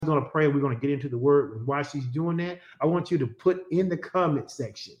going to pray. We're going to get into the word. And while she's doing that, I want you to put in the comment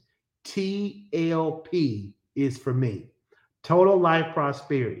section, TLP is for me. Total life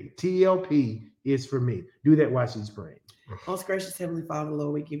prosperity. TLP is for me. Do that while she's praying. Most gracious Heavenly Father,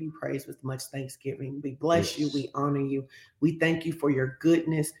 Lord, we give you praise with much thanksgiving. We bless you. We honor you. We thank you for your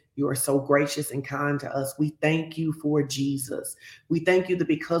goodness. You are so gracious and kind to us. We thank you for Jesus. We thank you that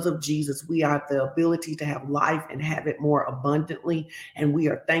because of Jesus, we have the ability to have life and have it more abundantly. And we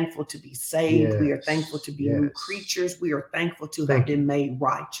are thankful to be saved. We are thankful to be new creatures. We are thankful to have been made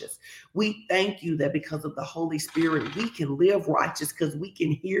righteous. We thank you that because of the Holy Spirit, we can live righteous because we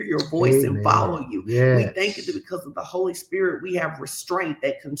can hear your voice and follow you. We thank you that because of the Holy Spirit, we have restraint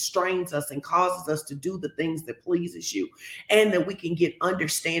that constrains us and causes us to do the things that pleases you, and that we can get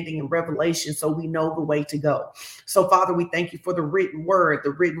understanding and revelation so we know the way to go. So, Father, we thank you for the written word.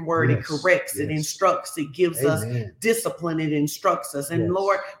 The written word, it corrects, it instructs, it gives us discipline, it instructs us. And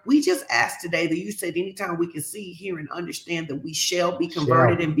Lord, we just ask today that you said anytime we can see, hear, and understand that we shall be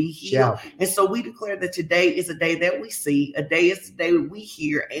converted and be healed. And so we declare that today is a day that we see, a day is the day that we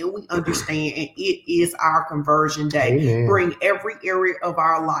hear and we understand, and it is our conversion day. Amen. Bring every area of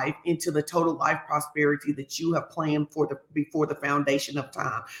our life into the total life prosperity that you have planned before the foundation of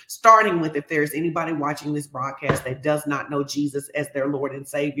time. Starting with, if there's anybody watching this broadcast that does not know Jesus as their Lord and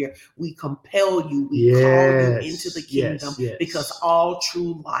Savior, we compel you, we call you into the kingdom, because all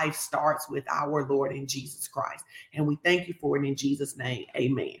true life starts with our Lord and Jesus Christ. And we thank you for it in Jesus' name.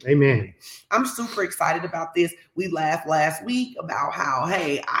 Amen. Amen. I'm super excited about this. We laughed last week about how,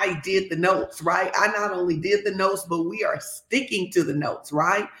 hey, I did the notes, right? I not only did the notes, but we are sticking to the notes,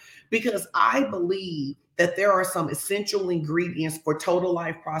 right? Because I believe that there are some essential ingredients for total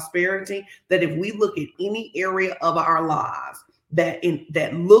life prosperity that if we look at any area of our lives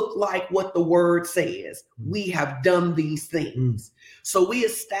that look like what the word says, we have done these things. So we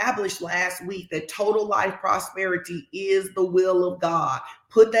established last week that total life prosperity is the will of God.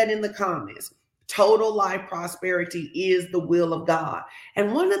 Put that in the comments. Total life prosperity is the will of God.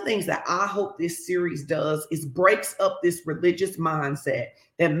 And one of the things that I hope this series does is breaks up this religious mindset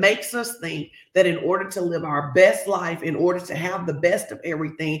that makes us think that in order to live our best life, in order to have the best of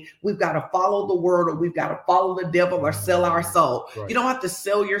everything, we've got to follow the word, or we've got to follow the devil, or sell our soul. Right. You don't have to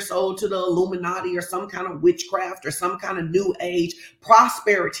sell your soul to the Illuminati or some kind of witchcraft or some kind of new age.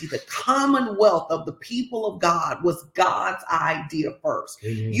 Prosperity, the commonwealth of the people of God, was God's idea first.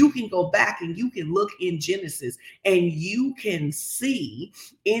 Amen. You can go back and you can look in Genesis, and you can see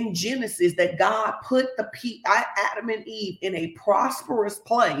in Genesis that God put Adam and Eve in a prosperous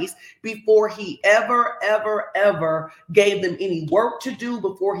place before he ever gave them any work to do,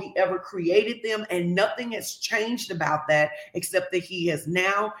 before he ever created them. And nothing has changed about that, except that he has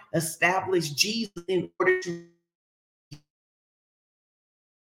now established Jesus in order to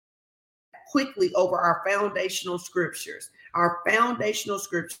quickly over our foundational scriptures. Our foundational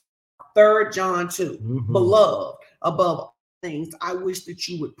scripture, 3 John 2, beloved, above things, I wish that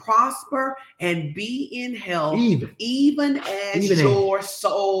you would prosper and be in health, even as your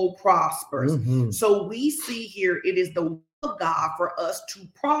soul prospers. So we see here, it is the will of God for us to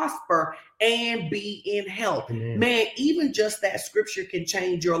prosper and be in health. Amen. Man, even just that scripture can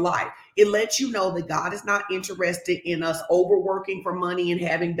change your life. It lets you know that God is not interested in us overworking for money and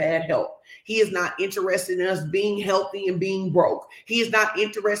having bad health. He is not interested in us being healthy and being broke. He is not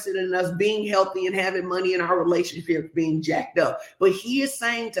interested in us being healthy and having money in our relationship being jacked up. But he is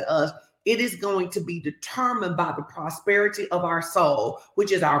saying to us, it is going to be determined by the prosperity of our soul,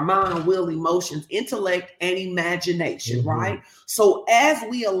 which is our mind, will, emotions, intellect, and imagination, right? So as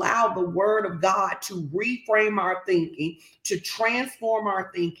we allow the word of God to reframe our thinking, to transform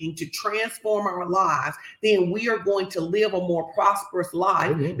our thinking, to transform our lives, then we are going to live a more prosperous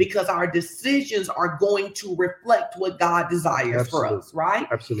life, because our decisions are going to reflect what God desires for us, right?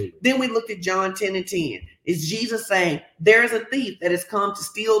 Absolutely. Then we looked at John 10 and 10. Is Jesus saying, there's a thief that has come to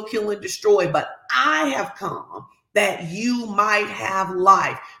steal, kill, and destroy, but I have come that you might have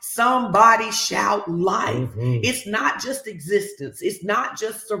life. Somebody shout life. It's not just existence. It's not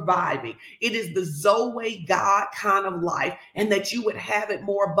just surviving. It is the Zoe God kind of life, and that you would have it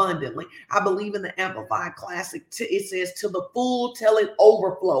more abundantly. I believe in the Amplified Classic, it says, to the full till it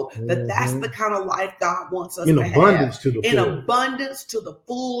overflow. That's the kind of life God wants us to have. In abundance to the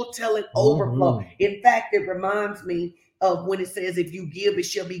full till it overflow. In fact, it reminds me of when it says, if you give, it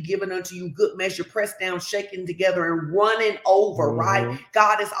shall be given unto you, good measure, pressed down, shaken together, and running over, right?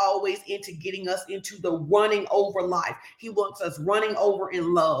 God is always into getting us into the running over life. He wants us running over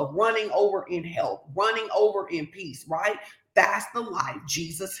in love, running over in health, running over in peace, right? That's the life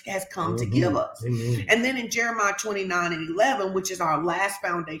Jesus has come to give us. Amen. And then in Jeremiah 29:11, which is our last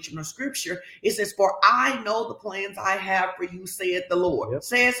foundational scripture, it says, "For I know the plans I have for you, saith the Lord." Yep.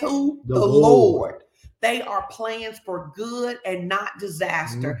 Says who? The Lord. They are plans for good and not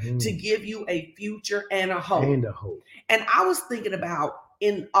disaster, Mhm. to give you a future and a hope. And a hope. And I was thinking about,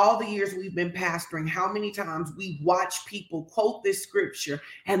 in all the years we've been pastoring, how many times we watch people quote this scripture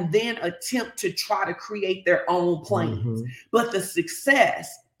and then attempt to try to create their own plans. Mhm. But the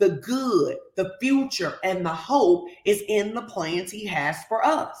success, the good, the future, and the hope is in the plans he has for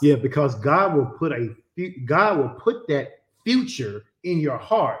us. Yeah, because God will put that future in your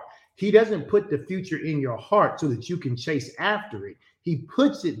heart. He doesn't put the future in your heart so that you can chase after it. He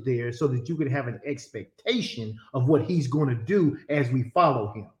puts it there so that you can have an expectation of what he's going to do as we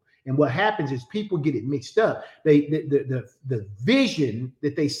follow him. And what happens is people get it mixed up. The vision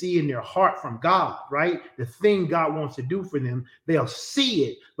that they see in their heart from God, right? The thing God wants to do for them, they'll see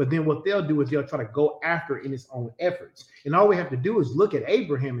it, but then what they'll do is they'll try to go after it in its own efforts. And all we have to do is look at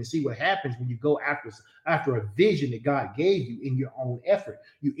Abraham and see what happens when you go after a vision that God gave you in your own effort.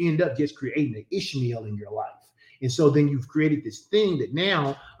 You end up just creating an Ishmael in your life. And so then you've created this thing that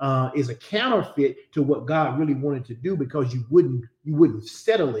now is a counterfeit to what God really wanted to do, because you wouldn't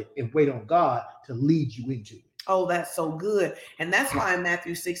settle it and wait on God to lead you into it. Oh, that's so good. And that's why in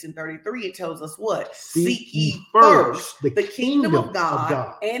Matthew 6:33, it tells us what? Seek ye first the kingdom of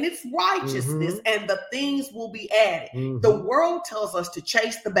God and its righteousness, and the things will be added. The world tells us to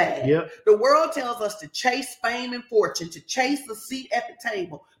chase the bag. Yep. The world tells us to chase fame and fortune, to chase the seat at the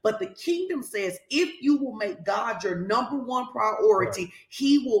table. But the kingdom says, if you will make God your number one priority, right,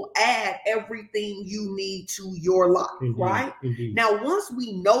 he will add everything you need to your life. Indeed. Right? Indeed. Now, once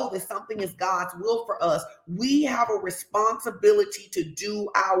we know that something is God's will for us, we have a responsibility to do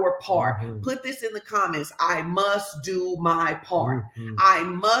our part. Put this in the comments. I must do my part. I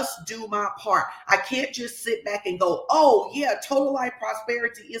must do my part. I can't just sit back and go, oh yeah, total life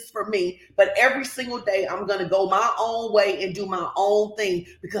prosperity is for me, but every single day I'm going to go my own way and do my own thing,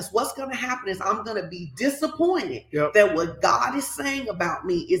 because what's going to happen is I'm going to be disappointed that what God is saying about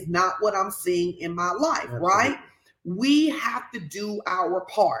me is not what I'm seeing in my life. Absolutely. Right? We have to do our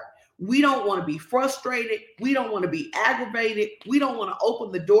part. We don't want to be frustrated. We don't want to be aggravated. We don't want to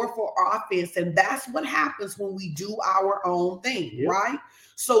open the door for offense. And that's what happens when we do our own thing, right?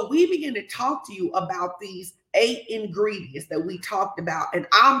 So we begin to talk to you about these 8 ingredients that we talked about. And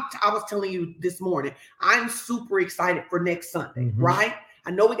I was telling you this morning, I'm super excited for next Sunday, right? I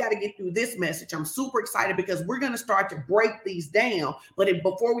know we got to get through this message. I'm super excited because we're going to start to break these down. But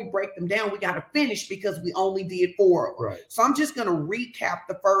before we break them down, we got to finish because we only did 4 of them. Right. So I'm just going to recap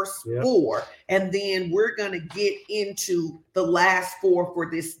the first 4, and then we're going to get into the last 4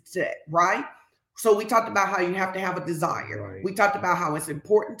 for this set, right? So we talked about how you have to have a desire. Right. We talked about how it's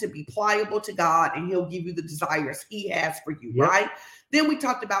important to be pliable to God, and he'll give you the desires he has for you, right? Then we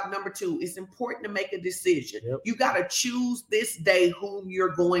talked about number 2, it's important to make a decision. You got to choose this day whom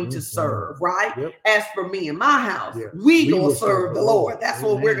you're going to serve, right? As for me and my house, we going to serve the Lord. That's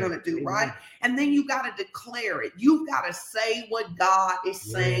what we're going to do, right? And then you got to declare it. You've got to say what God is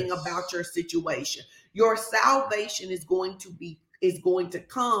saying about your situation. Your salvation is going to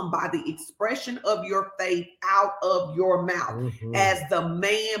come by the expression of your faith out of your mouth. As the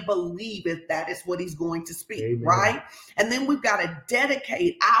man believeth, that is what he's going to speak, right? And then we've got to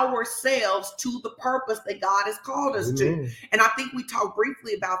dedicate ourselves to the purpose that God has called us to. And I think we talked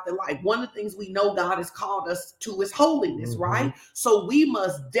briefly about that. Like, one of the things we know God has called us to is holiness, right? So we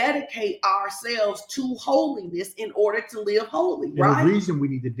must dedicate ourselves to holiness in order to live holy, right? And the reason we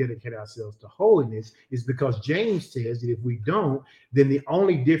need to dedicate ourselves to holiness is because James says that if we don't, then the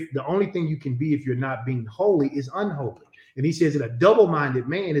only thing you can be if you're not being holy is unholy. And he says that a double-minded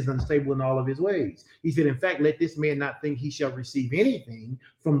man is unstable in all of his ways. He said, in fact, let this man not think he shall receive anything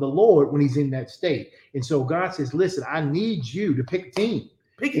from the Lord when he's in that state. And so God says, listen, I need you to pick a team.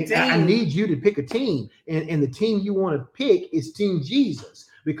 I need you to pick a team. And the team you want to pick is Team Jesus.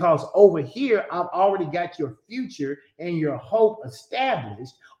 Because over here, I've already got your future and your hope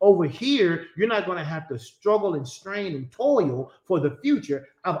established. Over here, you're not going to have to struggle and strain and toil for the future.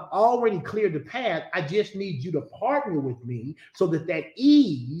 I've already cleared the path. I just need you to partner with me so that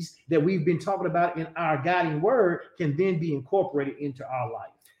ease that we've been talking about in our guiding word can then be incorporated into our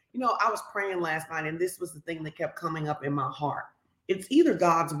life. You know, I was praying last night, and this was the thing that kept coming up in my heart. It's either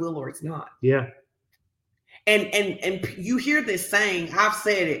God's will or it's not. Yeah. And you hear this saying, I've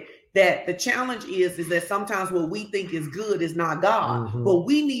said it, that the challenge is that sometimes what we think is good is not God. But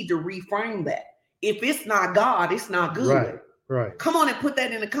we need to reframe that. If it's not God, it's not good. Right. Come on and put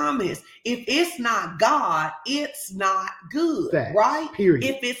that in the comments. If it's not God, it's not good. Facts. Right? Period.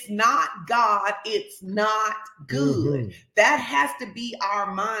 If it's not God, it's not good. Mm-hmm. That has to be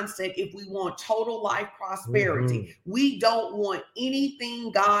our mindset if we want total life prosperity. Mm-hmm. We don't want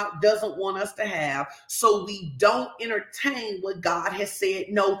anything God doesn't want us to have, so we don't entertain what God has said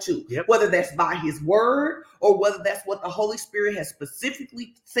no to. Yep. Whether that's by his word or whether that's what the Holy Spirit has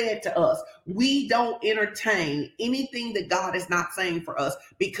specifically said to us. We don't entertain anything that God is not saying for us,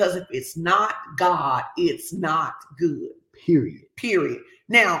 because if it's not God, it's not good. Period.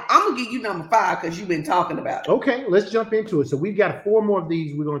 Now, I'm going to give you number 5 because you've been talking about it. Okay, let's jump into it. So we've got 4 more of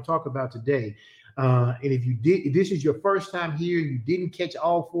these we're going to talk about today. And if this is your first time here, you didn't catch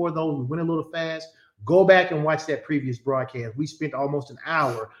all 4 of those, we went a little fast, go back and watch that previous broadcast. We spent almost an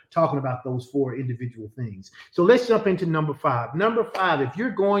hour talking about those 4 individual things. So let's jump into number 5. Number 5, if you're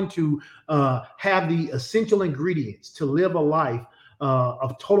going to have the essential ingredients to live a life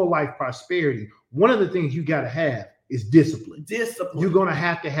of total life prosperity, one of the things you got to have is discipline. You're going to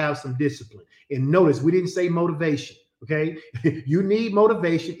have some discipline. And notice, we didn't say motivation. Okay, you need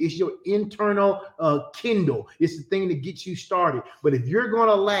motivation. It's your internal kindle. It's the thing that gets you started. But if you're going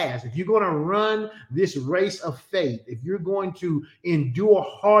to last, if you're going to run this race of faith, if you're going to endure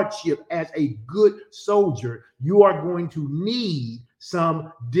hardship as a good soldier, you are going to need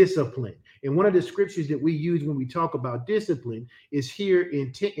some discipline. And one of the scriptures that we use when we talk about discipline is here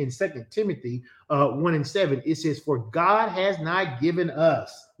in 2 Timothy 1:7. It says, "For God has not given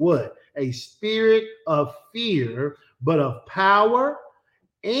us" what? "A spirit of fear, but of power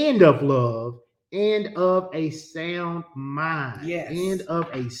and of love and of a sound mind." Yes. And of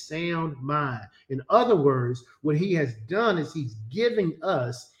a sound mind. In other words, what he has done is he's giving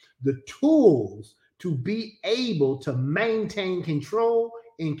us the tools to be able to maintain control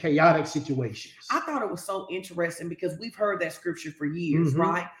in chaotic situations. I thought it was so interesting because we've heard that scripture for years, Mm-hmm.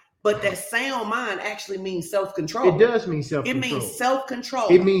 right? But that sound mind actually means self-control. It does mean self-control. It means self-control.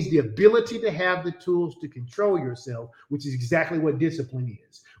 It means the ability to have the tools to control yourself, which is exactly what discipline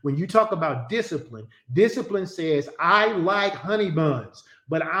is. When you talk about discipline, discipline says, I like honey buns,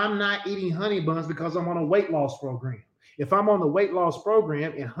 but I'm not eating honey buns because I'm on a weight loss program. If I'm on the weight loss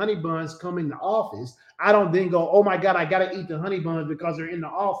program and honey buns come in the office, I don't then go, oh my God, I got to eat the honey buns because they're in the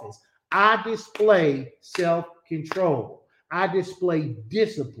office. I display self-control. I display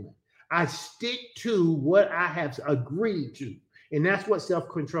discipline. I stick to what I have agreed to. And that's what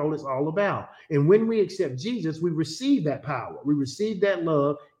self-control is all about. And when we accept Jesus, we receive that power. We receive that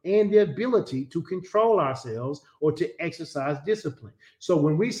love and the ability to control ourselves or to exercise discipline. So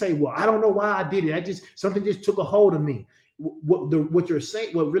when we say, well, I don't know why I did it. Something just took a hold of me. What you're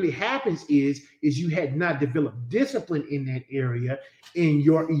saying, what really happens is you had not developed discipline in that area, and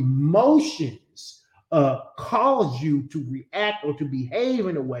your emotions cause you to react or to behave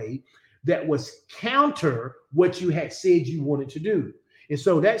in a way that was counter what you had said you wanted to do. And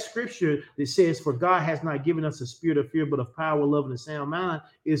so that scripture that says, for God has not given us a spirit of fear, but of power, love, and a sound mind,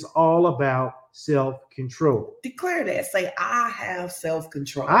 is all about self-control. Declare that. Say, I have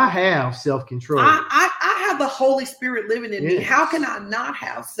self-control. I have self-control. I have the Holy Spirit living in me. How can I not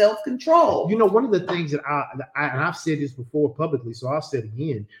have self-control? You know, one of the things that and I've said this before publicly, so I'll say it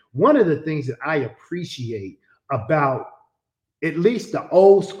again. One of the things that I appreciate about at least the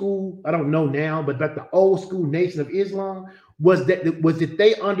old school, I don't know now, but the old school Nation of Islam was that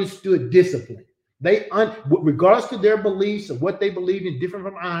they understood discipline. Regardless to their beliefs and what they believed in, different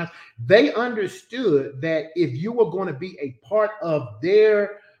from ours, they understood that if you were going to be a part of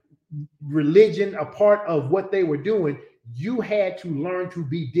their religion, a part of what they were doing, you had to learn to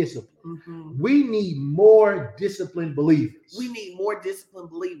be disciplined. Mm-hmm. We need more disciplined believers. We need more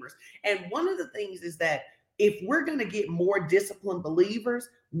disciplined believers. And one of the things is that if we're going to get more disciplined believers,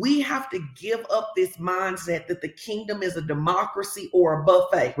 we have to give up this mindset that the kingdom is a democracy or a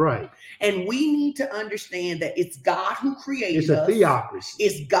buffet. Right. And we need to understand that it's God who created us. It's a theocracy.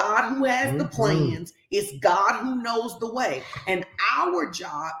 It's God who has the plans. It's God who knows the way. And our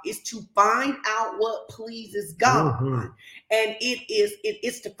job is to find out what pleases God. Mm-hmm. And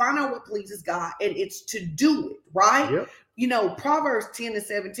it's to find out what pleases God, and it's to do it, right? Yep. You know, Proverbs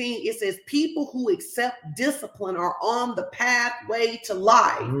 10:17, it says, people who accept discipline are on the pathway to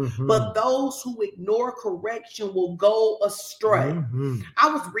life, mm-hmm. but those who ignore correction will go astray. Mm-hmm. I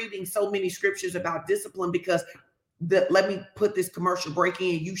was reading so many scriptures about discipline because let me put this commercial break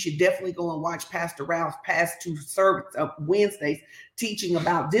in. You should definitely go and watch Pastor Ralph's past 2 service of Wednesdays teaching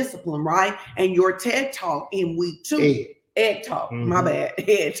about discipline, right? And your TED Talk in week 2. Ed Talk, mm-hmm. My bad,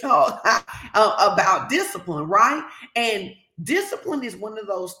 Ed Talk about discipline, right? And Discipline is one of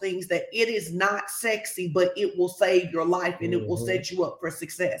those things that it is not sexy, but it will save your life and it will set you up for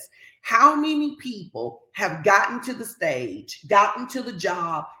success. How many people have gotten to the stage, gotten to the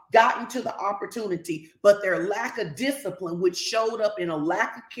job, gotten to the opportunity, but their lack of discipline, which showed up in a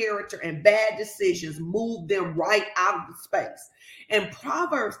lack of character and bad decisions, moved them right out of the space. And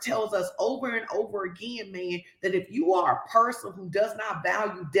Proverbs tells us over and over again, man, that if you are a person who does not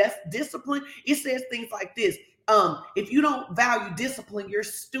value discipline, it says things like this. If you don't value discipline, you're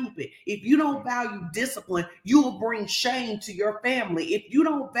stupid. If you don't value discipline, you will bring shame to your family. If you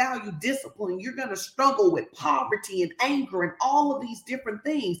don't value discipline, you're going to struggle with poverty and anger and all of these different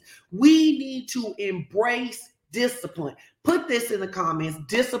things. We need to embrace discipline. Put this in the comments.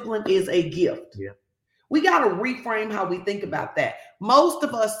 Discipline is a gift. Yeah. We got to reframe how we think about that. Most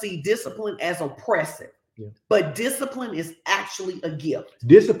of us see discipline as oppressive. Yeah. But discipline is actually a gift.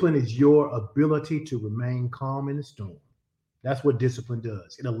 Discipline is your ability to remain calm in the storm. That's what discipline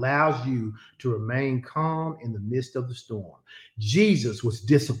does. It allows you to remain calm in the midst of the storm. Jesus was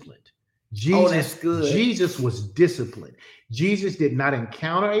disciplined. Jesus was disciplined. Jesus did not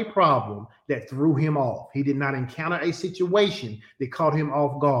encounter a problem that threw him off. He did not encounter a situation that caught him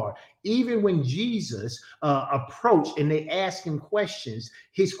off guard. Even when Jesus approached and they asked him questions,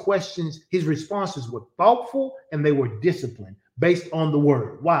 his responses were thoughtful and they were disciplined based on the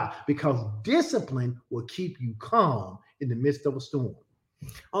word. Why? Because discipline will keep you calm in the midst of a storm.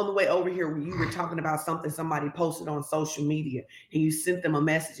 On the way over here, when you were talking about something somebody posted on social media and you sent them a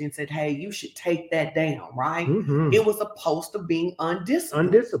message and said, hey, you should take that down, right? Mm-hmm. It was a post of being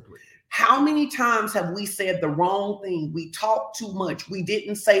undisciplined. How many times have we said the wrong thing? We talked too much. We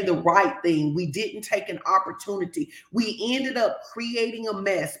didn't say the right thing. We didn't take an opportunity. We ended up creating a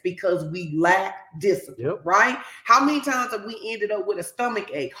mess because we lacked discipline, right? How many times have we ended up with a stomach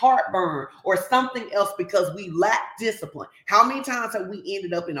ache, heartburn, or something else because we lacked discipline? How many times have we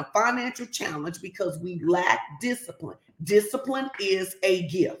ended up in a financial challenge because we lacked discipline? Discipline is a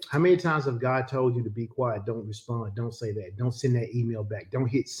gift. How many times have God told you to be quiet, don't respond, don't say that, don't send that email back, don't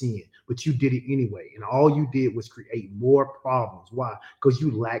hit send, but you did it anyway, and all you did was create more problems? Why? Because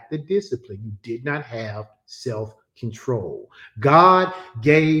you lacked the discipline. You did not have self-control. God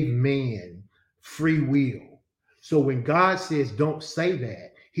gave man free will. So when God says don't say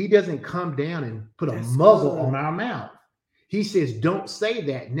that, he doesn't come down and put a muzzle on our mouth. He says don't say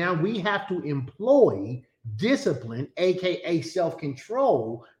that. Now we have to employ discipline, aka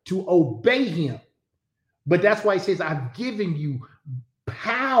self-control, to obey him. But that's why he says, I've given you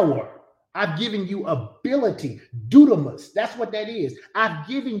power. I've given you ability. Dunamis. That's what that is. I've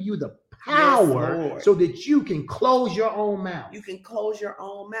given you the power so that you can close your own mouth. You can close your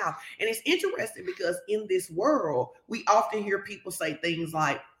own mouth. And it's interesting because in this world, we often hear people say things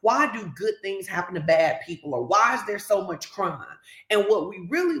like, why do good things happen to bad people? Or why is there so much crime? And what we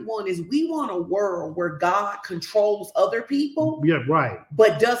really want is we want a world where God controls other people. Yeah, right.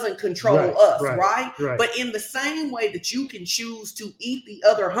 But doesn't control us, right? But in the same way that you can choose to eat the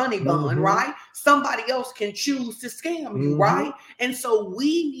other honey bun, right? Somebody else can choose to scam you, right? And so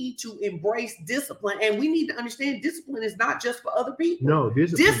we need to embrace discipline, and we need to understand discipline is not just for other people. No,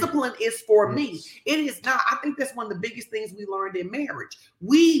 discipline is for me. It is not. I think that's one of the biggest things we learned in marriage.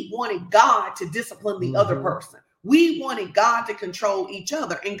 We wanted God to discipline the other person. We wanted God to control each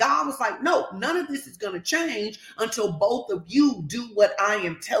other. And God was like, no, none of this is going to change until both of you do what I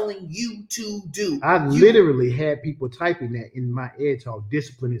am telling you to do. I literally had people typing that in my Ed Talk.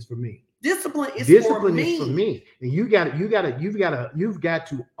 Discipline is for me. Discipline is for me. And you've got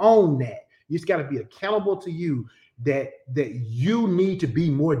to own that. It's got to be accountable to you that you need to be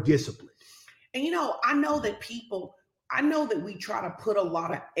more disciplined. And I know that we try to put a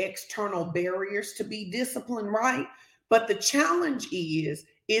lot of external barriers to be disciplined, right? But the challenge is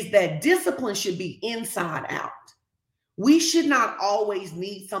that discipline should be inside out. We should not always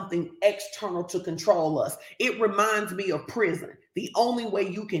need something external to control us. It reminds me of prison. The only way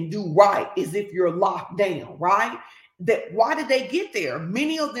you can do right is if you're locked down, right? Why did they get there?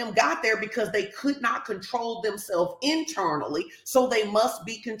 Many of them got there because they could not control themselves internally, so they must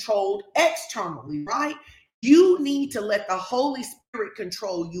be controlled externally, right? You need to let the Holy Spirit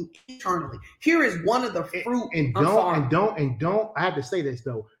control you internally. Here is one of the fruit. And don't. I have to say this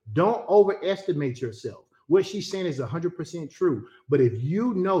though. Don't overestimate yourself. What she's saying is 100% true. But if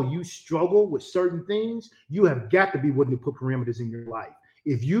you know you struggle with certain things, you have got to be willing to put parameters in your life.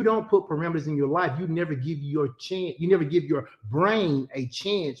 If you don't put parameters in your life, you never give you never give your brain a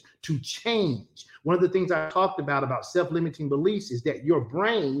chance to change. One of the things I talked about self-limiting beliefs is that your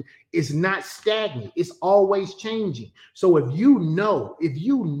brain is not stagnant. It's always changing. So if you know that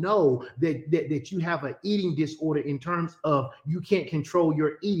you have an eating disorder in terms of you can't control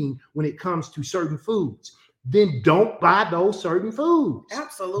your eating when it comes to certain foods, then don't buy those certain foods.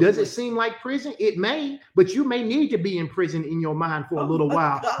 Absolutely. Does it seem like prison? It may, but you may need to be in prison in your mind for a little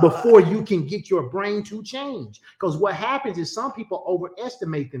while God. before you can get your brain to change. Because what happens is some people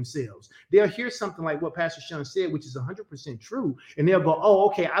overestimate themselves. They'll hear something like what Pastor Sean said, which is 100% true, and they'll go, "Oh,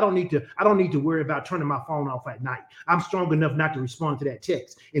 okay, I don't need to worry about turning my phone off at night. I'm strong enough not to respond to that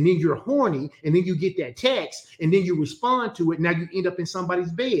text." And then you're horny, and then you get that text, and then you respond to it. Now you end up in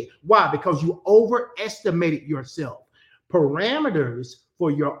somebody's bed. Why? Because you overestimate yourself. Parameters for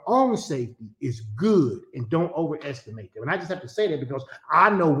your own safety is good, and don't overestimate them. And I just have to say that because I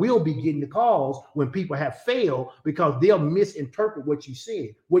know we'll be getting the calls when people have failed because they'll misinterpret what you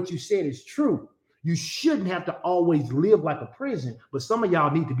said. What you said is true. You shouldn't have to always live like a prison, but some of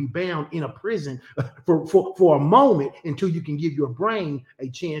y'all need to be bound in a prison for a moment until you can give your brain a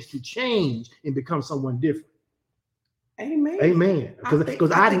chance to change and become someone different. Amen. Amen.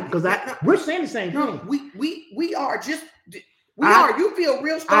 Because we're saying the same thing. We are just you feel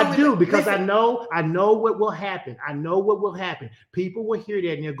real strong. I do, because I know what will happen. I know what will happen. People will hear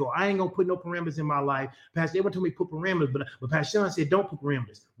that and they'll go, "I ain't gonna put no parameters in my life." Pastor, everyone told me put parameters, but Pastor Sean said don't put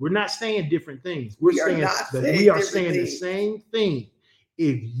parameters. We're not saying different things. We are saying the same thing.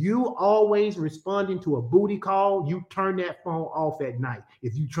 If you always responding to a booty call, you turn that phone off at night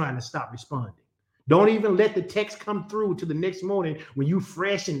if you're trying to stop responding. Don't even let the text come through to the next morning when you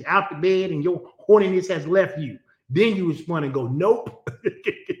fresh and out the bed and your horniness has left you. Then you respond and go, "Nope."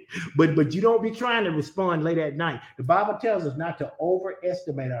 but you don't be trying to respond late at night. The Bible tells us not to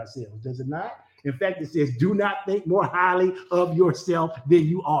overestimate ourselves, does it not? In fact, it says, "Do not think more highly of yourself than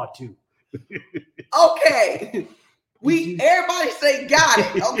you ought to." Okay. Everybody say got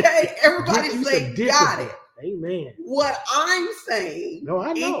it. Okay. Everybody say got it. Amen. What I'm saying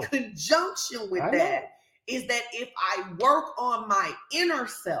in conjunction with that is that if I work on my inner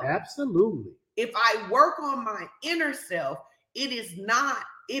self, absolutely. If I work on my inner self,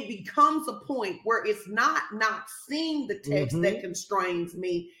 it becomes a point where it's not seeing the text that constrains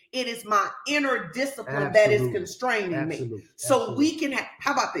me. It is my inner discipline that is constraining me. So we can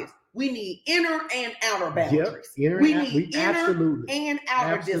how about this? We need inner and outer boundaries. We need inner and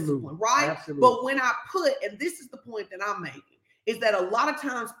outer discipline, right? Absolutely. But when I and this is the point that I'm making, is that a lot of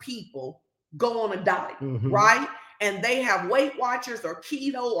times people go on a diet, right? And they have Weight Watchers or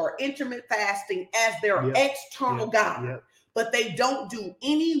keto or intermittent fasting as their external guide. But they don't do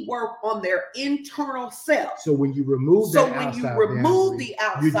any work on their internal self. So when you remove the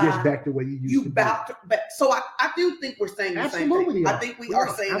outside, you're just back to where you used to be. So I do think we're saying the same thing. I think we are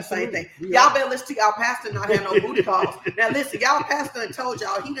saying the same thing. Y'all better listen to y'all pastor not have no booty calls. Now listen, y'all pastor told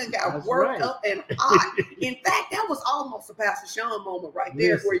y'all he done got worked up and hot. In fact, that was almost a Pastor Sean moment right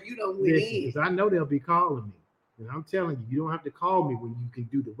there where you don't win in. Because I know they'll be calling me. And I'm telling you, you don't have to call me when you can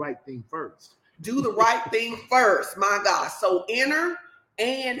do the right thing first. Do the right thing first, my God. So inner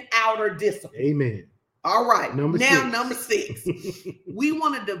and outer discipline. Amen. All right. Number 6. We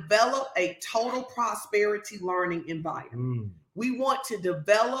want to develop a total prosperity learning environment. We want to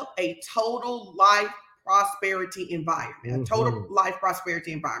develop a total life prosperity environment. A total life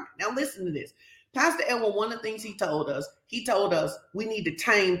prosperity environment. Now listen to this. Pastor Elwin, one of the things he told us we need to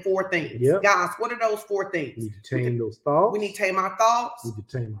tame 4 things. Guys, what are those 4 things? We need to tame those thoughts. We need to tame our thoughts. We need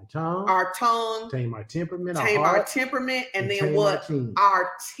to tame our tongue. Tame our temperament. Our temperament. And then what?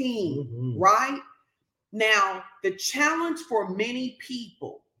 Our team. Right? Now, the challenge for many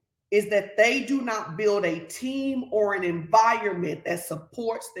people is that they do not build a team or an environment that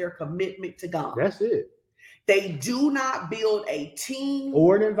supports their commitment to God. That's it. They do not build a team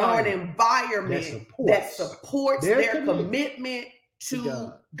or an environment that supports their commitment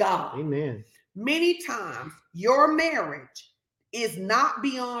to God. Amen. Many times, your marriage is not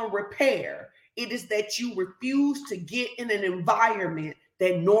beyond repair. It is that you refuse to get in an environment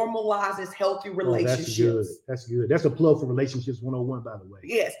that normalizes healthy relationships. That's good. That's a plug for Relationships 101, by the way.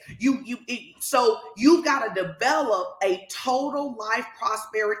 Yes. So you've got to develop a total life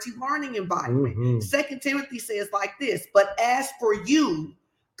prosperity learning environment. 2 Timothy says like this, "But as for you,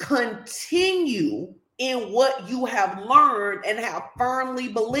 continue in what you have learned and have firmly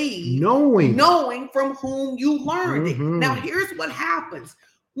believed, knowing from whom you learned it." Now, here's what happens.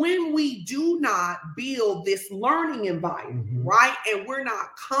 When we do not build this learning environment, Mhm. right, and we're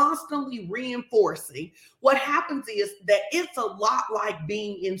not constantly reinforcing, what happens is that it's a lot like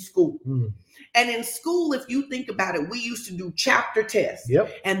being in school. Mm. And in school, if you think about it, we used to do chapter tests.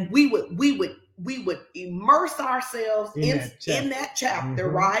 Yep. And we would immerse ourselves in that chapter,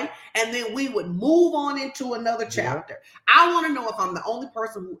 Mhm. right? And then we would move on into another chapter. Yep. I want to know if I'm the only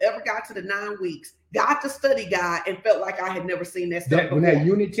person who ever got to the 9 weeks, got the study guide, and felt like I had never seen that stuff before. When that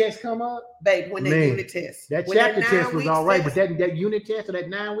unit test come up, babe, when that man, unit test, that when chapter that test was 9 all right, weeks but test, that unit test or that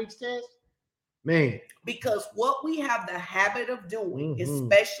 9 weeks test, man. because what we have the habit of doing, Mhm.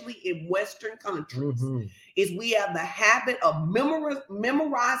 especially in Western countries, Mhm. is we have the habit of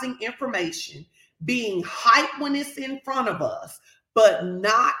memorizing information, being hyped when it's in front of us, but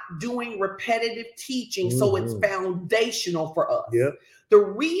not doing repetitive teaching so it's Mhm. foundational for us. Yep. The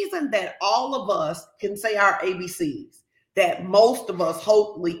reason that all of us can say our ABCs, that most of us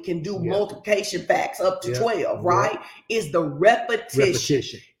hopefully can do Yep. multiplication facts up to Yep. 12, Yep. right? Is the repetition.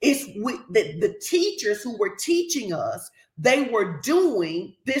 Repetition. It's the teachers who were teaching us, they were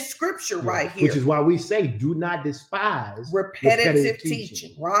doing this scripture right here. Which is why we say, do not despise repetitive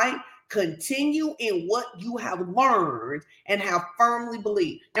teaching, right? Continue in what you have learned and have firmly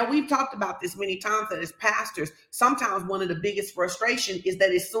believed. Now, we've talked about this many times that as pastors, sometimes one of the biggest frustration is that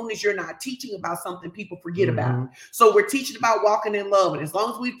as soon as you're not teaching about something, people forget about it. So we're teaching about walking in love. And as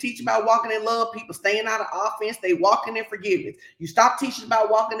long as we teach about walking in love, people staying out of offense, they walking in forgiveness. You stop teaching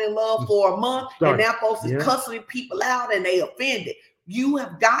about walking in love for a month, and now folks is cussing people out and they offended. You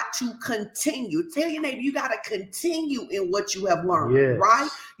have got to continue. Tell your neighbor, you got to continue in what you have learned, right?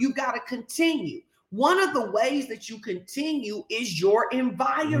 You got to continue. One of the ways that you continue is your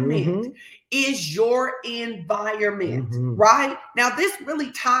environment. Is your environment, right? Now, this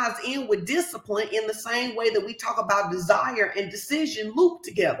really ties in with discipline in the same way that we talk about desire and decision loop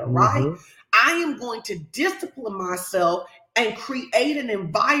together, right? I am going to discipline myself and create an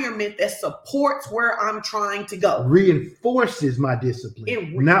environment that supports where I'm trying to go. Reinforces my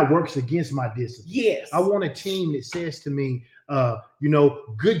discipline, not works against my discipline. Yes. I want a team that says to me,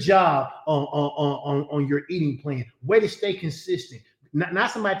 good job on your eating plan. Way to stay consistent.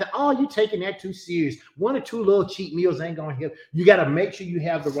 Not somebody that, you're taking that too serious. 1 or 2 little cheat meals ain't going to help. You got to make sure you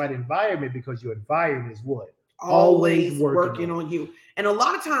have the right environment, because your environment is what? Always working on you. And a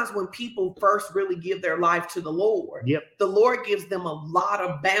lot of times when people first really give their life to the Lord, the Lord gives them a lot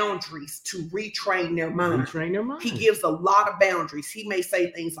of boundaries to retrain their mind. He gives a lot of boundaries. He may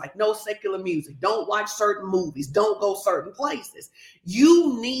say things like, no secular music, don't watch certain movies, don't go certain places.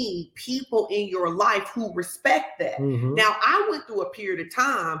 You need people in your life who respect that. Now, I went through a period of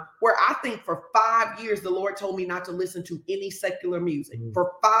time where I think for 5 years, the Lord told me not to listen to any secular music.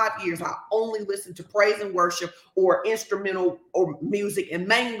 For 5 years, I only listened to praise and worship or instrumental or music, and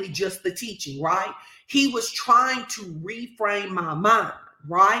mainly just the teaching, right? He was trying to reframe my mind,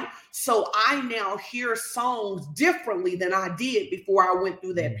 right? So I now hear songs differently than I did before I went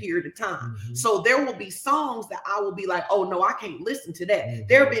through that period of time. So there will be songs that I will be like, oh no, I can't listen to that.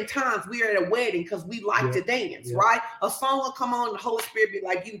 There have been times we are at a wedding because we like to dance, right? A song will come on, the Holy Spirit be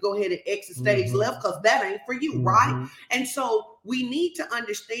like, you can go ahead and exit stage left because that ain't for you, right? And so we need to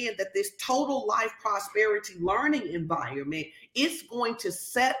understand that this total life prosperity learning environment is going to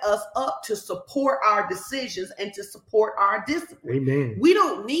set us up to support our decisions and to support our discipline. Amen. We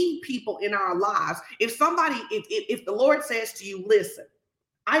don't need people in our lives. If the Lord says to you, listen,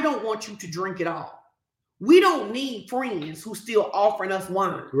 I don't want you to drink it all. We don't need friends who still offering us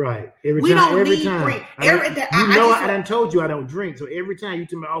wine. Right. I done told you I don't drink. So every time you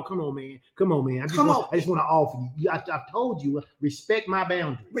tell me, oh, come on, man. I just want to offer you. I've told you, respect my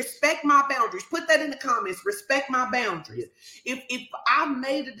boundaries. Respect my boundaries. Put that in the comments. Respect my boundaries. If I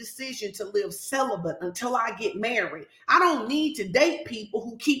made a decision to live celibate until I get married, I don't need to date people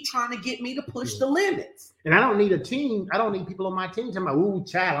who keep trying to get me to push the limits. And I don't need a team. I don't need people on my team talking about, ooh,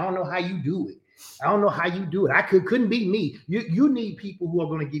 child, I don't know how you do it. I couldn't be me. You need people who are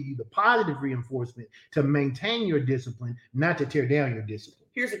going to give you the positive reinforcement to maintain your discipline, not to tear down your discipline.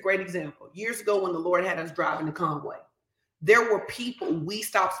 Here's a great example. Years ago, when the Lord had us driving to Conway, there were people we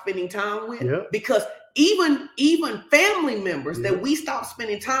stopped spending time with because even family members that we stopped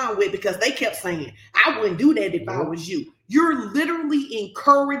spending time with because they kept saying, I wouldn't do that if I was you. You're literally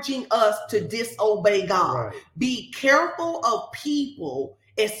encouraging us to disobey God. Right. Be careful of people,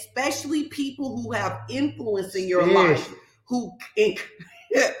 especially people who have influence in your life, who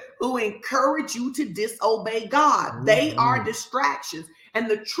encourage you to disobey God. They are distractions. And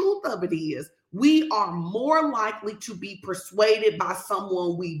the truth of it is, we are more likely to be persuaded by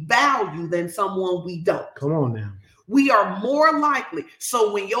someone we value than someone we don't. Come on now. We are more likely.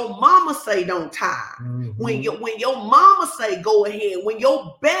 So when your mama say don't tithe, when your mama say go ahead, when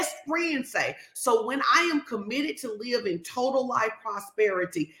your best friend say, so when I am committed to live in total life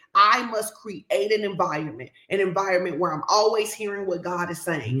prosperity, I must create an environment where I'm always hearing what God is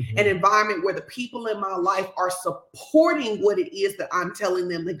saying, an environment where the people in my life are supporting what it is that I'm telling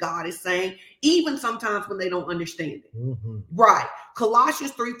them that God is saying, even sometimes when they don't understand it. Right.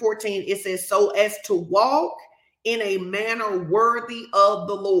 Colossians 3:14, it says, so as to walk in a manner worthy of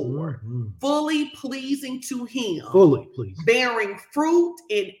the Lord, fully pleasing to him, bearing fruit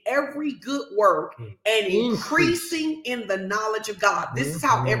in every good work, and increasing in the knowledge of God. This is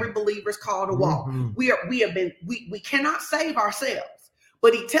how every believer is called to walk. We cannot save ourselves,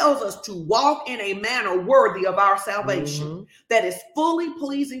 but he tells us to walk in a manner worthy of our salvation, that is fully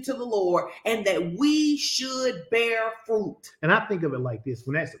pleasing to the Lord, and that we should bear fruit. And I think of it like this: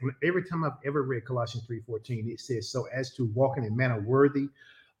 every time I've ever read Colossians 3:14, it says, "So as to walk in a manner worthy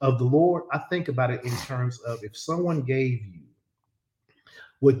of the Lord." I think about it in terms of if someone gave you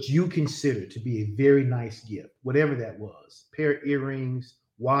what you consider to be a very nice gift, whatever that was, pair of earrings,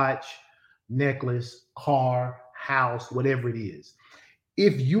 watch, necklace, car, house, whatever it is.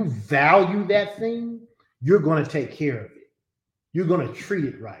 If you value that thing, you're going to take care of it. You're going to treat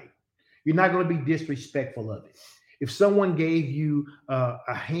it right. You're not going to be disrespectful of it. If someone gave you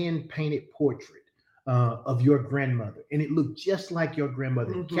a hand-painted portrait of your grandmother and it looked just like your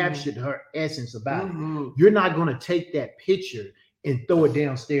grandmother and captured her essence about it, you're not going to take that picture and throw it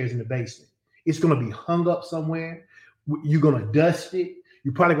downstairs in the basement. It's going to be hung up somewhere. You're going to dust it.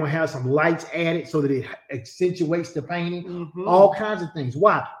 You're probably going to have some lights added so that it accentuates the painting. All kinds of things.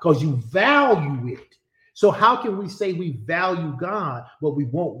 Why? Because you value it. So how can we say we value God, but we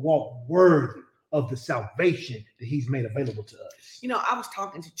won't walk worthy of the salvation that he's made available to us? You know, I was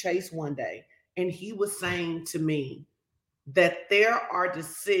talking to Chase one day, and he was saying to me that there are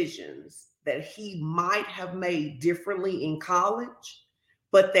decisions that he might have made differently in college,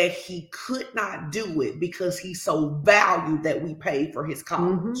 but that he could not do it because he so valued that we paid for his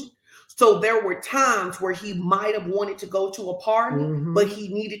college. So there were times where he might have wanted to go to a party, but he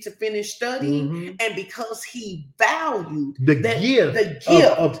needed to finish studying. And because he valued the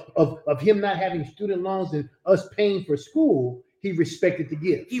gift of him not having student loans and us paying for school, he respected the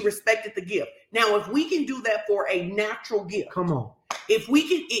gift. He respected the gift. Now, if we can do that for a natural gift, come on. If we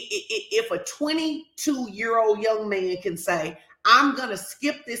can, if a 22-year-old young man can say, I'm going to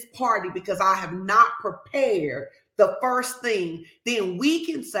skip this party because I have not prepared the first thing, then we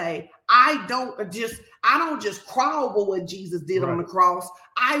can say, I don't just cry over what Jesus did on the cross.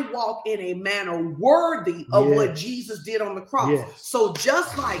 I walk in a manner worthy of what Jesus did on the cross. So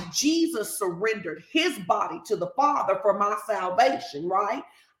just like Jesus surrendered his body to the Father for my salvation, right?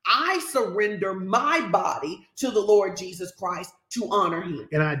 I surrender my body to the Lord Jesus Christ to honor him.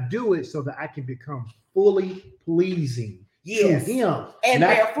 And I do it so that I can become fully pleasing to him. And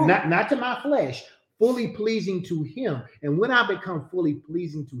not to my flesh, fully pleasing to him. And when I become fully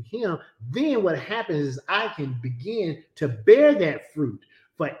pleasing to him, then what happens is I can begin to bear that fruit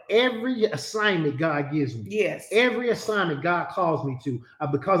for every assignment God gives me. Every assignment God calls me to.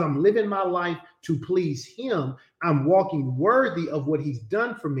 Because I'm living my life to please him, I'm walking worthy of what he's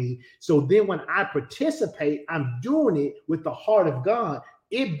done for me. So then when I participate, I'm doing it with the heart of God.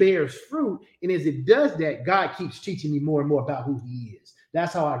 It bears fruit. And as it does that, God keeps teaching me more and more about who he is.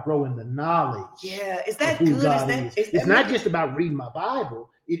 That's how I grow in the knowledge. Is that of who good? God is. It's not just about reading my Bible.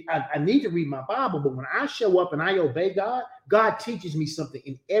 I need to read my Bible, but when I show up and I obey God, God teaches me something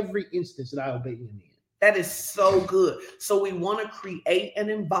in every instance that I obey him in. That is so good. So we want to create an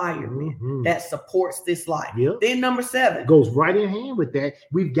environment that supports this life. Then number 7 goes right in hand with that.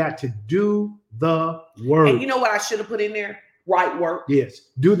 We've got to do the work. And you know what I should have put in there? Right work. Yes.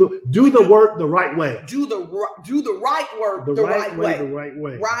 Do the work the right way. Do the right work the right way. The right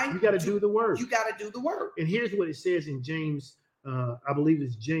way. Right? You got to do the work. You got to do the work. And here's what it says in James. I believe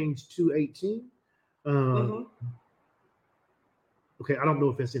it's James 2:18. Okay, I don't know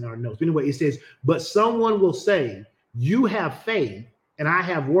if it's in our notes. But anyway, it says, but someone will say, you have faith and I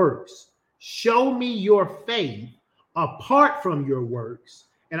have works. Show me your faith apart from your works,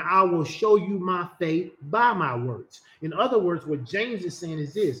 and I will show you my faith by my works. In other words, what James is saying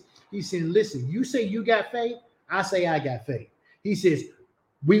is this. He's saying, listen, you say you got faith, I say I got faith. He says,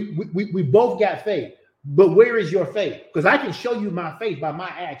 we both got faith, but where is your faith? Because I can show you my faith by my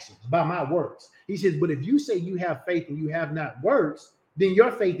actions, by my works. He says, but if you say you have faith and you have not works, then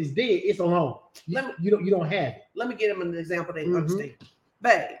your faith is dead. It's alone. You don't have it. Let me give them an example they understand.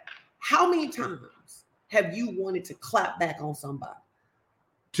 Babe, how many times have you wanted to clap back on somebody?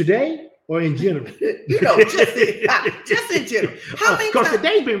 Today or in general? Just in general. How many Because times?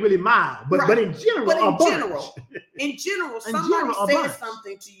 today's been really mild, but in general, in general, somebody says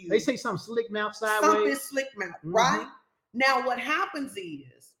something to you. They say something slick mouth sideways. Something slick mouth, right? Now, what happens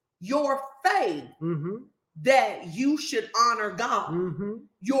is your faith that you should honor God,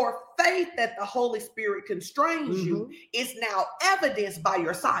 your faith that the Holy Spirit constrains you is now evidenced by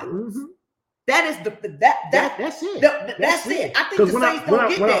your silence. That is that's it. That's it. I think the saints don't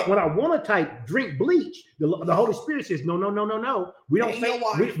get that. When I want to type drink bleach, the Holy Spirit says no. We don't say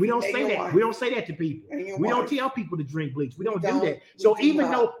we don't say that. We don't say that to people. We don't tell people to drink bleach. We don't do that. So even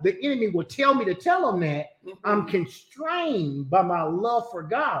though the enemy will tell me to tell them that, I'm constrained by my love for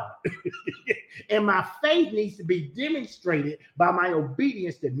God, and my faith needs to be demonstrated by my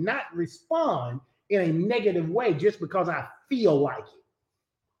obedience to not respond in a negative way just because I feel like it.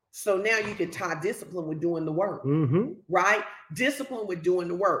 So now you can tie discipline with doing the work, right? Discipline with doing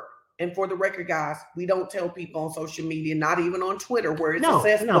the work. And for the record, guys, we don't tell people on social media, not even on Twitter, where it's a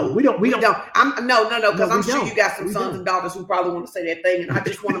cesspool. No, we don't. Because I'm sure you got some sons and daughters who probably want to say that thing, and I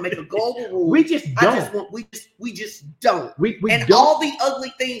just want to make a global rule. We just don't. We just don't. We don't. All the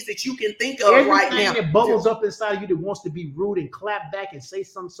ugly things that you can think of right now. Everything that bubbles up inside of you that wants to be rude and clap back and say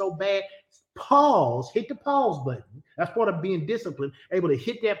something so bad, pause, hit the pause button. That's part of being disciplined, able to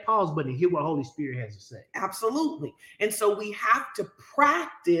hit that pause button and hear what Holy Spirit has to say. Absolutely. And so we have to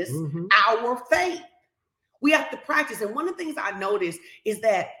practice our faith. We have to practice. And one of the things I noticed is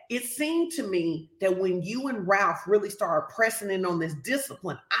that it seemed to me that when you and Ralph really started pressing in on this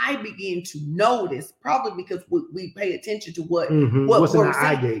discipline, I began to notice, probably because we pay attention to what's in our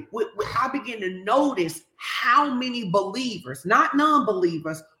eye gate. I began to notice how many believers, not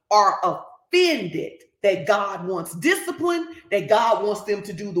non-believers, are offended that God wants discipline, that God wants them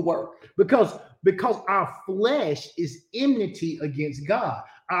to do the work. Because our flesh is enmity against God.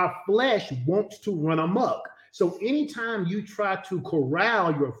 Our flesh wants to run amok. So anytime you try to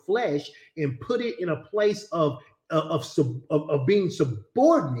corral your flesh and put it in a place of being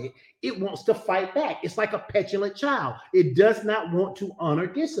subordinate, it wants to fight back. It's like a petulant child. It does not want to honor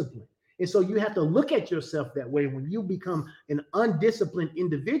discipline. And so you have to look at yourself that way. When you become an undisciplined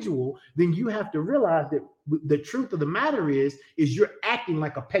individual, then you have to realize that the truth of the matter is you're acting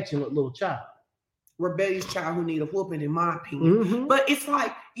like a petulant little child. Rebellious child who need a whooping, in my opinion. But it's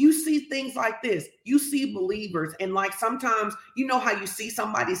like you see things like this. You see believers, and like sometimes you know how you see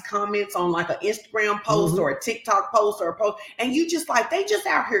somebody's comments on like an Instagram post or a TikTok post or a post, and you just like they just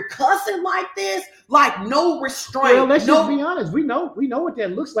out here cussing like this, like no restraint. Well, let's just be honest. We know what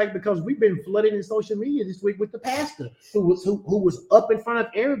that looks like because we've been flooded in social media this week with the pastor who was up in front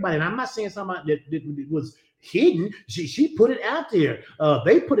of everybody. And I'm not saying somebody that was hidden. She put it out there.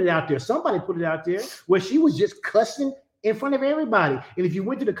 They put it out there. Somebody put it out there where she was just cussing in front of everybody. And if you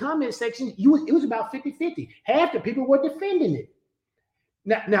went to the comment section, it was about 50-50. Half the people were defending it.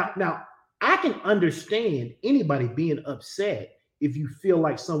 Now, I can understand anybody being upset if you feel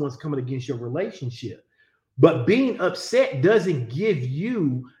like someone's coming against your relationship. But being upset doesn't give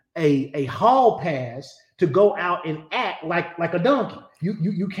you a hall pass to go out and act like a donkey.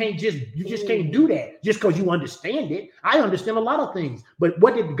 You just can't do that just because you understand it. I understand a lot of things, but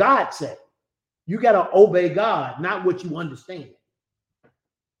what did God say? You got to obey God, not what you understand.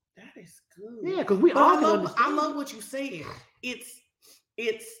 That is good. Yeah, because we all understand. I love what you said. It's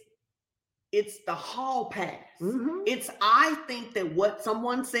the hall pass. I think that what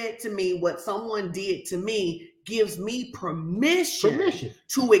someone said to me, what someone did to me, gives me permission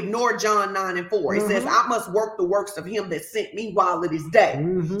to ignore John 9:4. It says, I must work the works of him that sent me while it is day.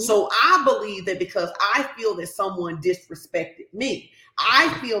 So I believe that because I feel that someone disrespected me,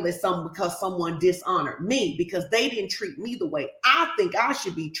 I feel that because someone dishonored me, because they didn't treat me the way I think I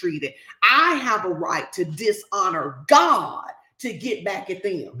should be treated, I have a right to dishonor God to get back at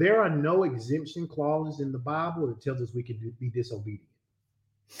them. There are no exemption clauses in the Bible that tells us we can be disobedient.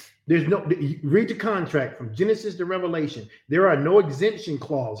 There's no, read the contract from Genesis to Revelation. There are no exemption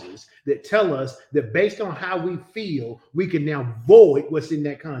clauses that tell us that based on how we feel, we can now void what's in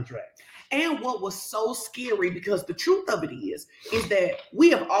that contract. And what was so scary, because the truth of it is that we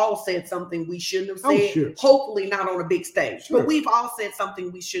have all said something we shouldn't have said. Oh, sure. Hopefully not on a big stage, but we've all said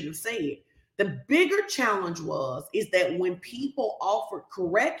something we shouldn't have said. The bigger challenge is that when people offered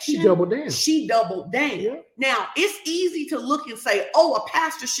correction, she doubled down. Yeah. Now, it's easy to look and say, oh, a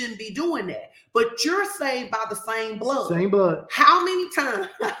pastor shouldn't be doing that. But you're saved by the same blood. Same blood. How many times?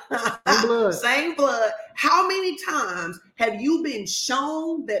 Same blood. Same blood. How many times have you been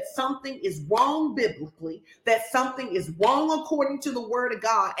shown that something is wrong biblically, that something is wrong according to the word of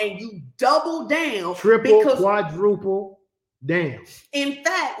God, and you double down? Triple, quadruple. Damn. In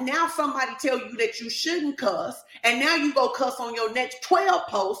fact, now somebody tell you that you shouldn't cuss, and now you go cuss on your next 12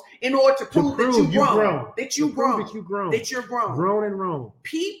 posts in order to prove that you've grown. That you've grown. That you're grown. Grown and wrong.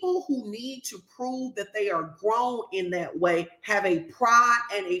 People who need to prove that they are grown in that way have a pride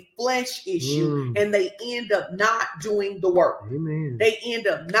and a flesh issue, and they end up not doing the work. Amen. They end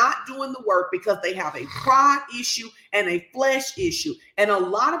up not doing the work because they have a pride issue and a flesh issue. And a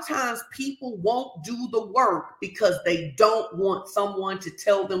lot of times people won't do the work because they don't want someone to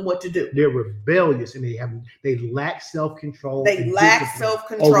tell them what to do. They're rebellious and they lack self-control. They lack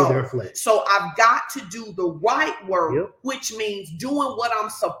self-control over their flesh. So I've got to do the right work, which means doing what I'm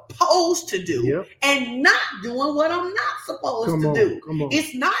supposed to do and not doing what I'm not supposed to do.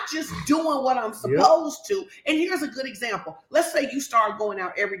 It's not just doing what I'm supposed to. And here's a good example. Let's say you start going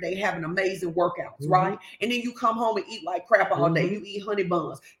out every day having amazing workouts, right? And then you come home and eat like crap all day. You eat honey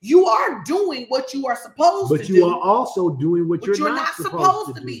buns. You are doing what you are supposed to do. But you are also doing what you're not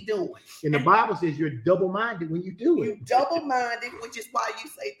supposed to be doing. And the Bible says you're double-minded when you do it. You're double-minded, which is why you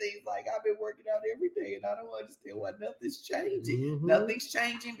say things like, I've been working out every day and I don't understand why nothing's changing. Nothing's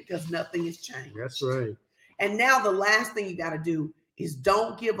changing because nothing is changing. That's right. And now the last thing you got to do is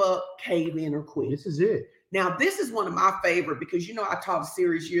don't give up, cave in, or quit. This is it. Now, this is one of my favorite because, I taught a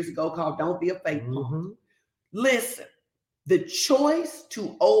series years ago called Don't Be a Fake Punk. Listen, the choice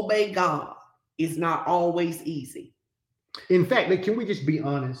to obey God is not always easy. In fact, can we just be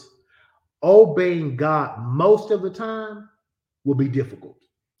honest? Obeying God most of the time will be difficult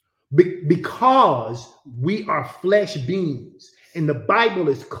because we are flesh beings. And the Bible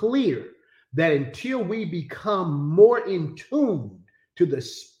is clear that until we become more in tune to the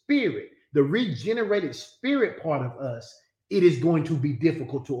spirit, the regenerated spirit part of us, it is going to be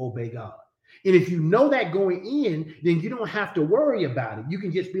difficult to obey God. And if you know that going in, then you don't have to worry about it. You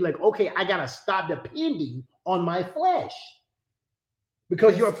can just be like, okay, I got to stop depending on my flesh.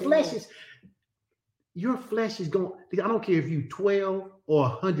 Because your flesh is going, I don't care if you're 12 or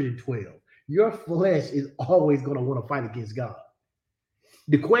 112, your flesh is always going to want to fight against God.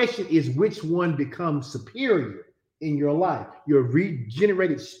 The question is which one becomes superior in your life, your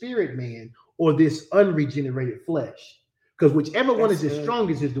regenerated spirit man or this unregenerated flesh? Because whichever one is the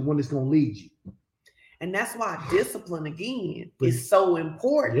strongest is the one that's going to lead you. And that's why discipline, again, is so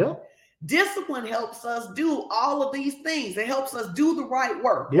important. Discipline helps us do all of these things. It helps us do the right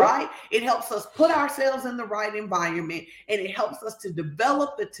work, right? It helps us put ourselves in the right environment, and it helps us to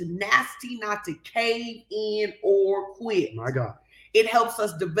develop the tenacity not to cave in or quit. My God. It helps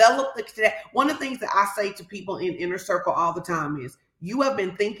us develop one of the things that I say to people in Inner Circle all the time is, you have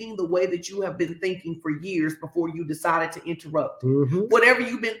been thinking the way that you have been thinking for years before you decided to interrupt. Whatever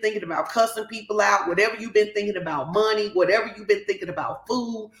you've been thinking about cussing people out, whatever you've been thinking about money, whatever you've been thinking about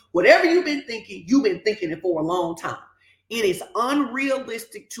food, whatever you've been thinking it for a long time. It is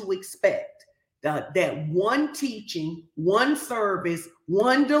unrealistic to expect that one teaching, one service,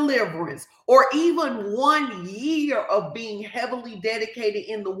 one deliverance, or even 1 year of being heavily dedicated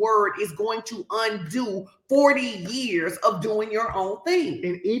in the word is going to undo 40 years of doing your own thing.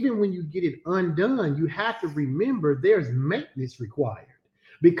 And even when you get it undone, you have to remember there's maintenance required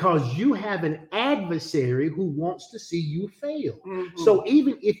because you have an adversary who wants to see you fail. So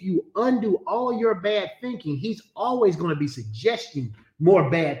even if you undo all your bad thinking, he's always going to be suggesting more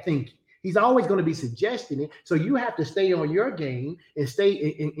bad thinking. He's always going to be suggesting it. So you have to stay on your game and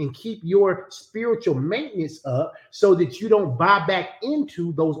stay and keep your spiritual maintenance up so that you don't buy back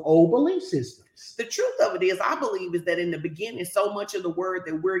into those old belief systems. The truth of it is, I believe, is that in the beginning, so much of the word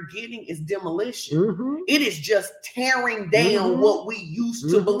that we're getting is demolition. It is just tearing down what we used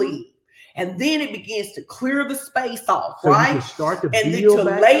to believe. And then it begins to clear the space off, so right? Start to and then to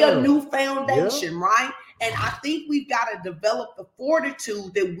lay a new foundation, right? And I think we've got to develop the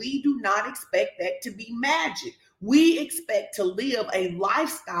fortitude that we do not expect that to be magic. We expect to live a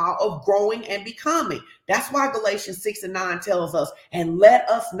lifestyle of growing and becoming. That's why Galatians 6:9 tells us, and let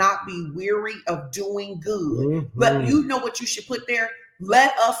us not be weary of doing good. But you know what you should put there?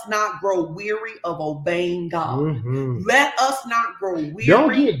 Let us not grow weary of obeying God. Let us not grow weary.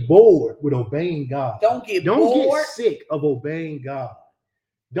 Don't get bored with obeying God. Don't get sick of obeying God.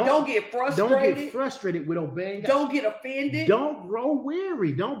 Don't get frustrated. Don't get frustrated with obeying God. Don't get offended. Don't grow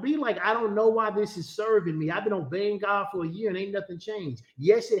weary. Don't be like, I don't know why this is serving me. I've been obeying God for a year and ain't nothing changed.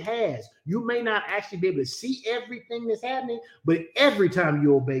 Yes, it has. You may not actually be able to see everything that's happening, but every time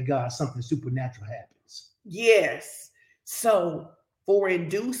you obey God, something supernatural happens. Yes. So For in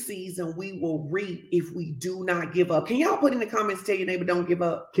due season we will reap if we do not give up. Can y'all put in the comments, tell your neighbor, don't give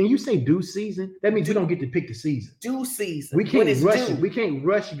up? Can you say due season? That means we don't get to pick the season. Due season. We can't rush it. We can't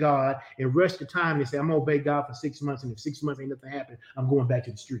rush God and rush the time and say, I'm going to obey God for 6 months. And if 6 months ain't nothing happened, I'm going back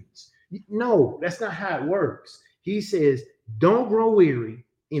to the streets. No, that's not how it works. He says, don't grow weary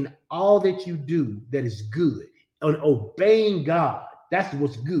in all that you do that is good. And obeying God, that's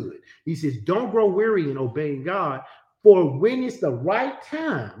what's good. He says, don't grow weary in obeying God. For when it's the right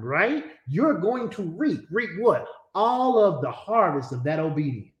time, right, you're going to reap. Reap what? All of the harvest of that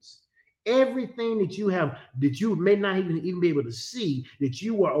obedience. Everything that you have, that you may not even be able to see, that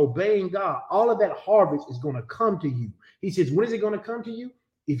you are obeying God, all of that harvest is going to come to you. He says, when is it going to come to you?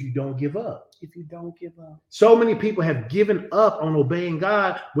 If you don't give up. If you don't give up. So many people have given up on obeying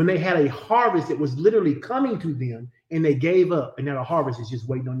God when they had a harvest that was literally coming to them, and they gave up, and now the harvest is just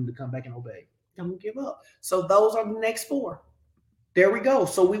waiting on them to come back and obey. Don't give up. So those are the next 4. There we go.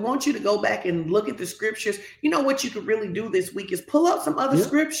 So we want you to go back and look at the scriptures. You know what you could really do this week is pull up some other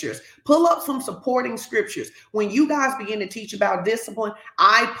scriptures, pull up some supporting scriptures. When you guys begin to teach about discipline,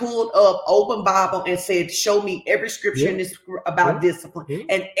 I pulled up open Bible and said, show me every scripture in this about discipline.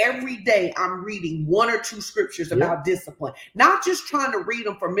 And every day I'm reading 1 or 2 scriptures about discipline, not just trying to read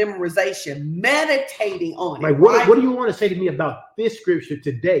them for memorization, meditating on it. Like what do you want to say to me about this scripture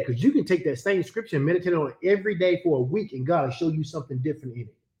today? Because you can take that same scripture and meditate on it every day for a week, and God will show you something different in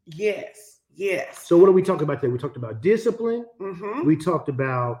it. Yes. So what are we talking about there? We talked about discipline. We talked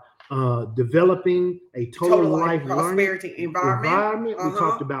about developing a total life prosperity environment. We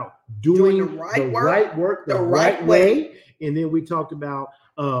talked about doing the right work the right way. And then we talked about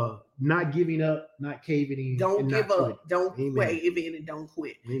not giving up, not caving in. Don't give up. Don't cave in and don't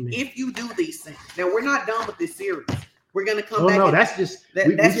quit. Amen. If you do these things. Now, we're not done with this series. We're going to come back. No, that's just,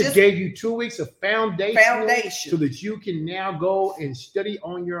 we just gave you 2 weeks of foundation so that you can now go and study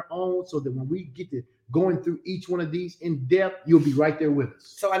on your own, so that when we get to going through each one of these in depth, you'll be right there with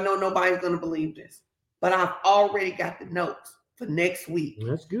us. So I know nobody's going to believe this, but I've already got the notes for next week.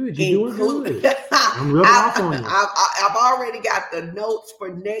 That's good. You're doing good. I'm rubbing off on you. I've already got the notes for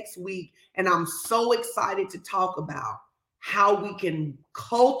next week, and I'm so excited to talk about how we can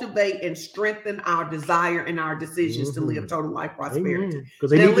cultivate and strengthen our desire and our decisions to live total life prosperity.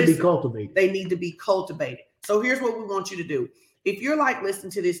 Because they need to be cultivated. They need to be cultivated. So here's what we want you to do. If you're like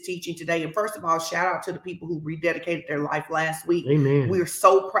listening to this teaching today, and first of all, shout out to the people who rededicated their life last week. Amen. We're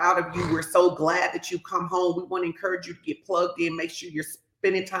so proud of you. We're so glad that you've come home. We want to encourage you to get plugged in. Make sure you're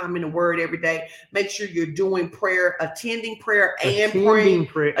spending time in the word every day. Make sure you're doing prayer, attending prayer and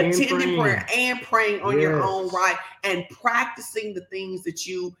praying on your own right, and practicing the things that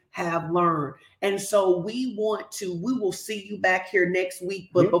you have learned. And so we will see you back here next week.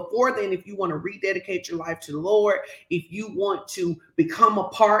 But before then, if you want to rededicate your life to the Lord, if you want to become a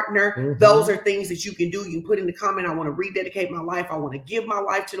partner, those are things that you can do. You can put in the comment, I want to rededicate my life. I want to give my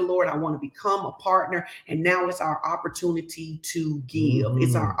life to the Lord. I want to become a partner. And now it's our opportunity to give.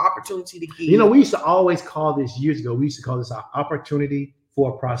 It's our opportunity to give. You know, we used to always call this years ago, we used to call this our opportunity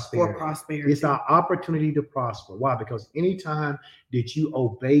for prosperity. It's our opportunity to prosper. Why? Because anytime that you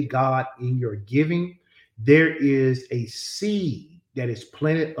obey God in your giving, there is a seed that is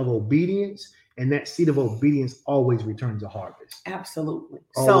planted of obedience, and that seed of obedience always returns a harvest. Absolutely.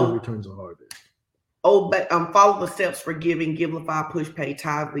 Always returns a harvest. Follow the steps for giving, Givelify, PushPay,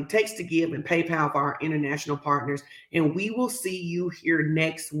 Tithely, Takes to Give, and PayPal for our international partners. And we will see you here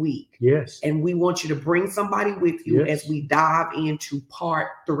next week. Yes. And we want you to bring somebody with you as we dive into part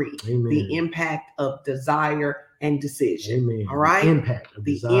 3, the impact of desire and decision. Amen. All right? The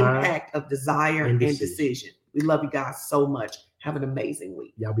impact of desire and decision. We love you guys so much. Have an amazing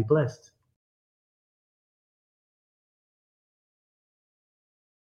week. Y'all be blessed.